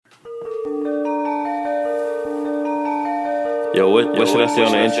Yo, what should I say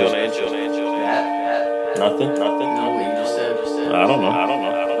on the intro? That? Nothing? No, what you just said. I don't know.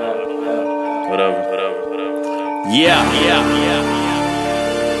 Whatever. Yeah.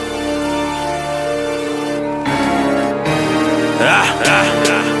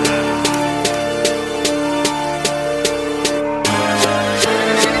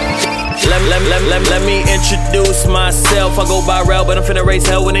 Let me introduce myself. I go by ReL, but I'm finna raise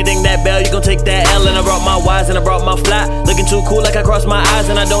hell. When they ding that bell, you gon' take that L. And I brought my Y's and I brought my fly. Looking too cool like I cross my eyes.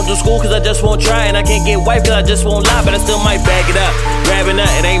 And I don't do school cause I just won't try. And I can't get wife cause I just won't lie. But I still might back it up. Grabbing up,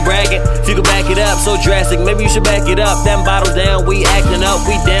 it ain't bragging. If you can back it up, so drastic, maybe you should back it up. Them bottles down, we acting up.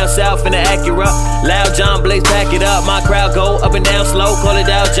 We down south in the Acura. Loud John Blaze, pack it up. My crowd go up and down slow. Call it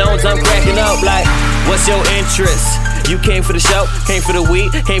Dow Jones, I'm cracking up like, what's your interest? You came for the show, came for the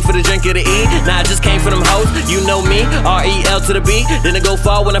weed, came for the drink of the E. Nah, I just came for them hoes, you know me, ReL to the B. Didn't go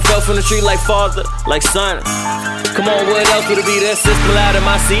far when I fell from the tree like father, like son. Come on, what else would it be? That system out of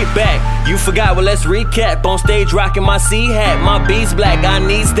my seat back. You forgot, well let's recap. On stage rocking my C hat, my B's black, I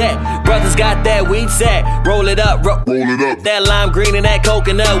needs that. Brothers got that weed sack, roll it up, roll it up. That lime green and that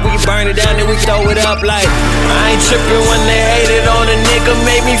coconut, we burn it down and we throw it up like. I ain't tripping when they hated on a nigga.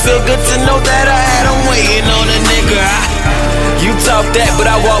 Made me feel good to know that I had them waiting on a nigga. You talk that, but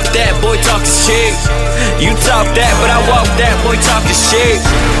I walk that, boy talk shit. You talk that, but I walk that, boy talking shit.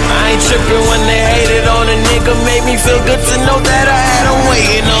 I ain't tripping when they hated on a nigga. Made me feel good to know that I had them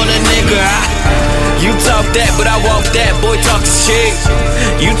waiting on a nigga. You talk that, but I walk that, boy talking shit.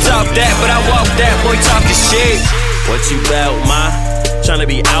 You talk that, but I walk that, boy talking shit. What you bout, ma? Tryna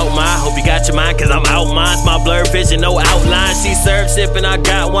be out my, hope you got your mind, cause I'm out mine. My blurred vision, no outline. She served sippin', I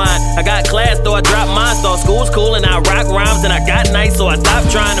got wine. I got class, though I dropped mine. Thought school's cool and I rock rhymes. And I got nice, so I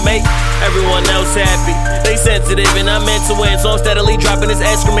stopped trying to make everyone else happy. They sensitive and I'm meant to win, so I'm steadily dropping this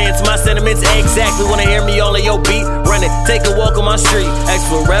excrements. My sentiments exactly wanna hear me all of your beat. Run it, take a walk on my street. Ask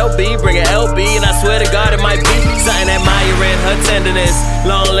for ReL.B, bring an ReL.B, and I swear to God it might be something admiring her tenderness.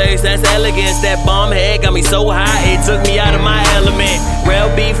 Long legs, that's elegance. That bomb head got me so high, it took me out of my element.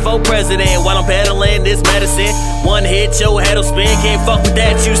 ReL.B for president while I'm peddling this medicine. One hit, your head'll spin. Can't fuck with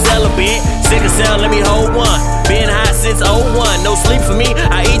that, you celibate. Sick as hell, let me hold one. Been hot since 01. No sleep for me,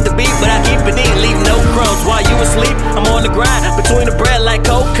 I eat the beat, but I keep it eating. Leave no crumbs while you asleep. I'm on the grind, between the bread like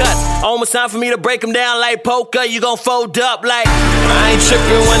cold cuts. Almost time for me to break them down like poker. You gon' fold up like, I ain't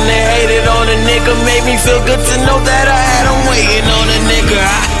tripping when they hated on a nigga. Made me feel good to know that I had them waiting on a nigga.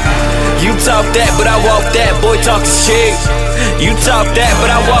 You talk that, but I walk that, boy talking shit. You talk that, but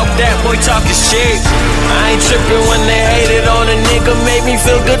I walk that, boy talking shit. I ain't tripping when they hated on a nigga. Made me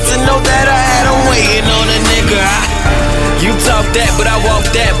feel good to know that I had them waiting on a nigga. You talk that, but I walk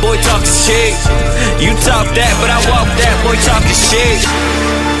that, boy talking shit. You talk that, but I walk that, boy talking shit.